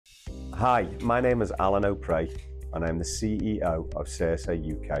Hi, my name is Alan O'Prey and I'm the CEO of Circet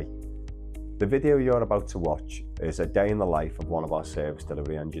UK. The video you're about to watch is a day in the life of one of our service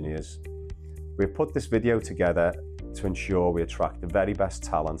delivery engineers. We've put this video together to ensure we attract the very best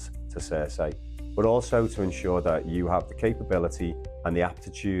talent to Circet, but also to ensure that you have the capability and the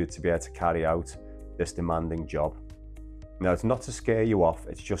aptitude to be able to carry out this demanding job. Now, it's not to scare you off,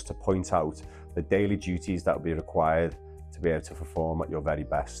 it's just to point out the daily duties that will be required to be able to perform at your very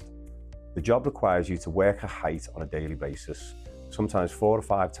best. The job requires you to work a height on a daily basis, sometimes 4 or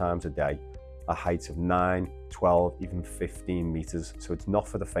 5 times a day, a height of 9, 12, even 15 meters, so it's not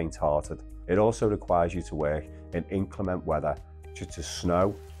for the faint-hearted. It also requires you to work in inclement weather, such as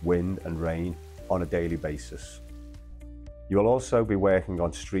snow, wind and rain, on a daily basis. You will also be working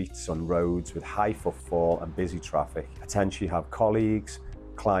on streets, on roads with high footfall and busy traffic, potentially have colleagues,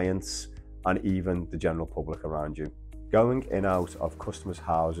 clients, and even the general public around you. Going in and out of customers'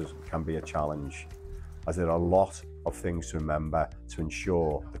 houses can be a challenge, as there are a lot of things to remember to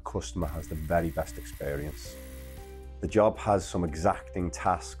ensure the customer has the very best experience. The job has some exacting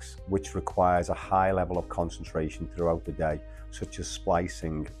tasks which requires a high level of concentration throughout the day, such as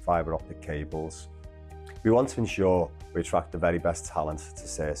splicing fibre optic cables. We want to ensure we attract the very best talent to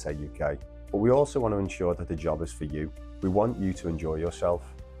Circet UK, but we also want to ensure that the job is for you. We want you to enjoy yourself.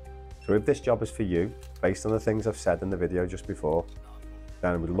 So if this job is for you, based on the things I've said in the video just before,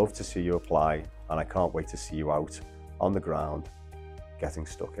 then I would love to see you apply, and I can't wait to see you out on the ground, getting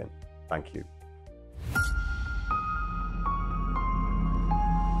stuck in. Thank you.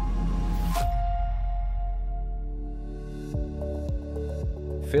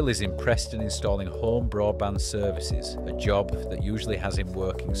 Phil is in Preston installing home broadband services, a job that usually has him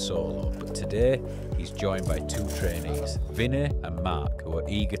working solo, but today he's joined by 2 trainees, Vinny and Mark, who are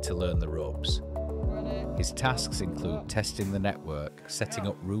eager to learn the ropes. His tasks include testing the network, setting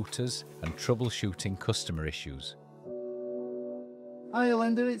up routers and troubleshooting customer issues. Hi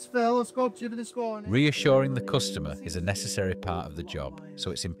Linda, it's Phil. I've got you this morning. Reassuring the customer is a necessary part of the job,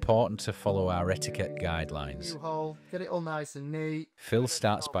 so it's important to follow our etiquette guidelines. Get it all nice and neat. Phil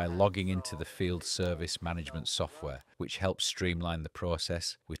starts by logging into the field service management software, which helps streamline the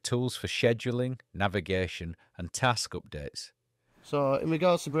process with tools for scheduling, navigation and task updates. So in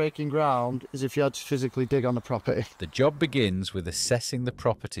regards to breaking ground, is if you had to physically dig on the property. The job begins with assessing the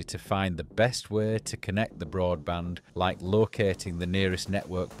property to find the best way to connect the broadband, like locating the nearest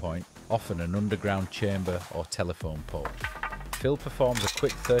network point, often an underground chamber or telephone pole. Phil performs a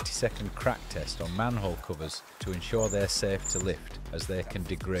quick 30-second crack test on manhole covers to ensure they're safe to lift, as they can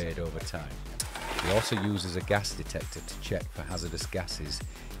degrade over time. He also uses a gas detector to check for hazardous gases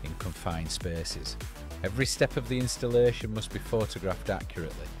in confined spaces. Every step of the installation must be photographed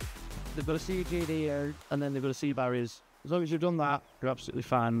accurately. They've got a CGD here and then they've got a C barriers. As long as you've done that, you're absolutely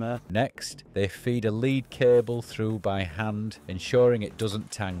fine there. Next, they feed a lead cable through by hand, ensuring it doesn't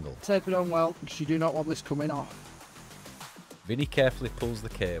tangle. Tape it on well, because you do not want this coming off. Vinny carefully pulls the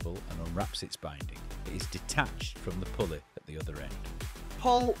cable and unwraps its binding. It is detached from the pulley at the other end.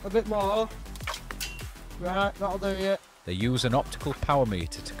 Pull a bit more. Right, that'll do it. They use an optical power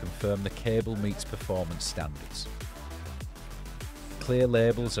meter to confirm the cable meets performance standards. Clear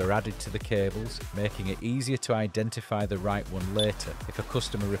labels are added to the cables, making it easier to identify the right one later if a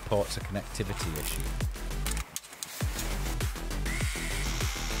customer reports a connectivity issue.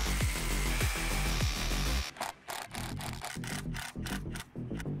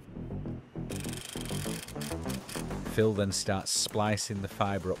 Phil then starts splicing the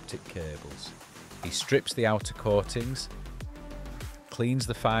fibre optic cables. He strips the outer coatings, cleans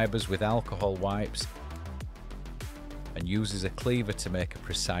the fibres with alcohol wipes, and uses a cleaver to make a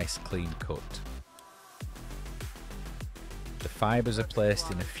precise clean cut. The fibres are placed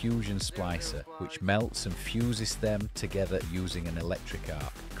in a fusion splicer, which melts and fuses them together using an electric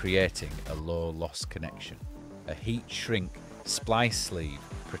arc, creating a low-loss connection. A heat shrink splice sleeve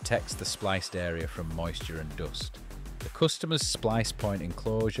protects the spliced area from moisture and dust. The customer's splice point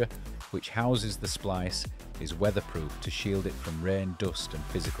enclosure, which houses the splice, is weatherproof to shield it from rain, dust and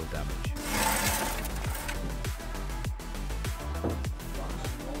physical damage.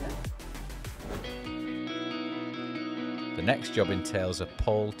 The next job entails a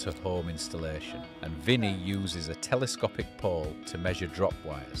pole-to-home installation, and Vinny uses a telescopic pole to measure drop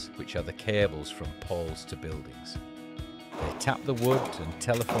wires, which are the cables from poles to buildings. They tap the wood and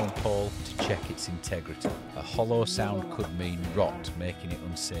telephone pole to check its integrity. A hollow sound could mean rot, making it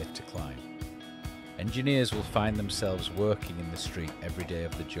unsafe to climb. Engineers will find themselves working in the street every day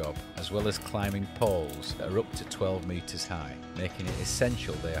of the job, as well as climbing poles that are up to 12 metres high, making it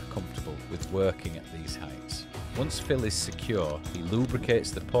essential they are comfortable with working at these heights. Once Phil is secure, he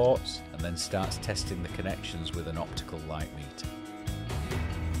lubricates the ports and then starts testing the connections with an optical light meter.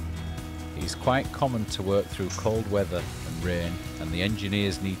 It is quite common to work through cold weather and rain, and the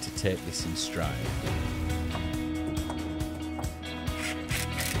engineers need to take this in stride.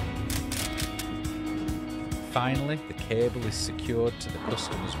 Finally, the cable is secured to the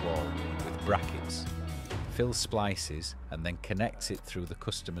customer's wall with brackets. Phil splices and then connects it through the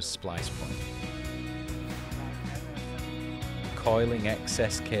customer's splice point, coiling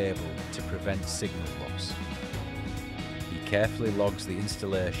excess cable to prevent signal loss. He carefully logs the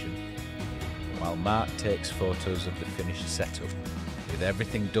installation, while Mark takes photos of the finished setup. With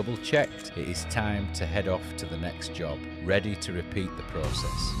everything double checked, it is time to head off to the next job, ready to repeat the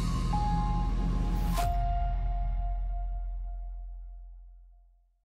process.